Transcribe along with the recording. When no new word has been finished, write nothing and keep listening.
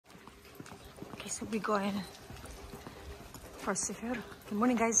So we're going for Syfur. Good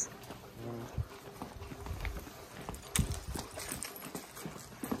morning, guys.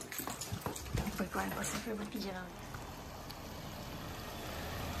 We're going for Syfur with Tixhe now.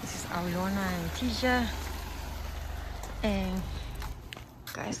 This is Aulonen and Tixhe. And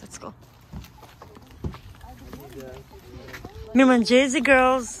guys, let's go. Mirman Jay-Z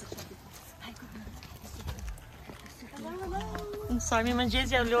girls. I'm sorry, Mirman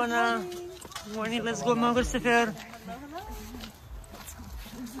Jay-Z, Aulonen. Good morning, let's go, Mongol Syfur.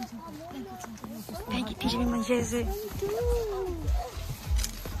 Thank you, Tixhe, Mirman Jay-Z.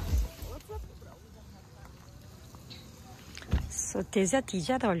 So, tezen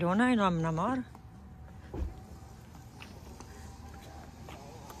Tixhe dhe Aulonen, në më në marë.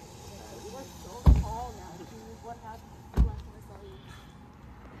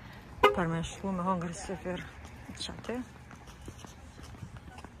 Për me shlu me hongër Syfur që aty.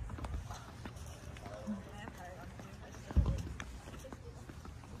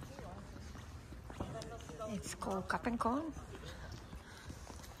 It's called Cup and Con.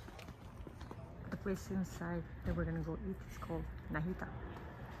 The place inside that we're gonna go eat is called Nahita.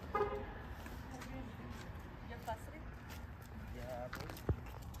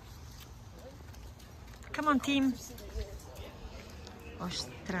 Come on, team. Është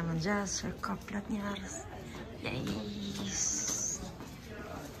 3 mëngjes, ka plot njerëz. Yes.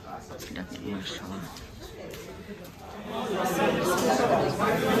 Plot mashallah.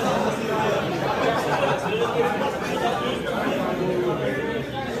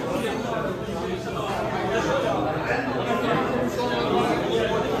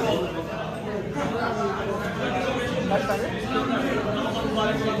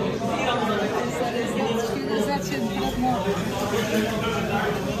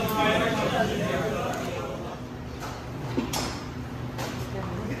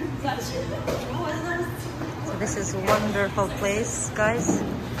 So this is a wonderful place, guys.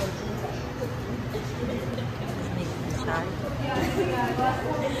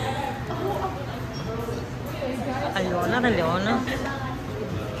 Aulonen.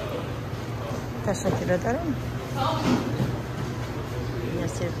 Teşekkür ederim.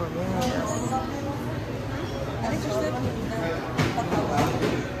 Yes, for me. Yes.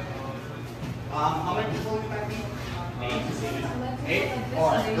 How many people will that be? 8?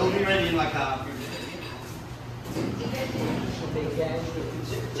 Or it'll be ready in like a few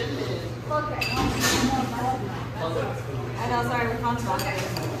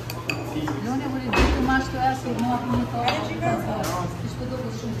Non ne voulait dire que marche toi, c'est moi qui m'y parle. Je peux donc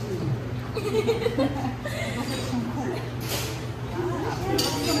aussi.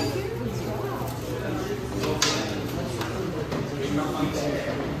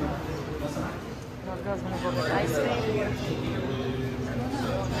 Girls gonna go get ice cream.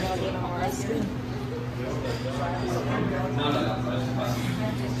 Ice cream.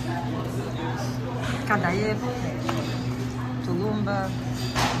 Kadayıf, tulumba,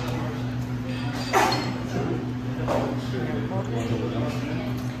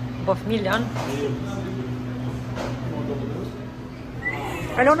 both million.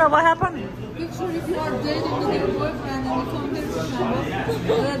 I don't know what happened. Picture if you are dating with your boyfriend and you come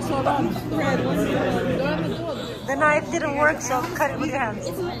here that's so bad. The knife didn't work, so cut it with your hands.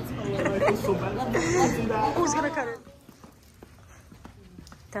 Who's gonna cut it?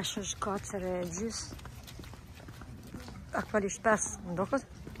 Tash është 4:30. Aktualisht 5 ndokët.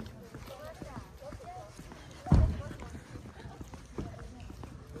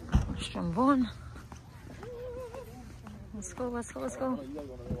 Shumë vonë. Let's go.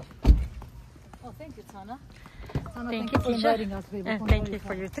 Oh, thank you, Tana. Thank you, Tixhe. And thank you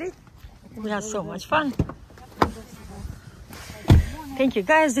for your treat. We had so much fun. Thank you,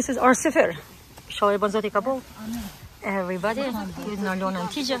 guys. This is our Syfur. Inshallah, everybody, with Aulonen and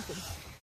Tixhe.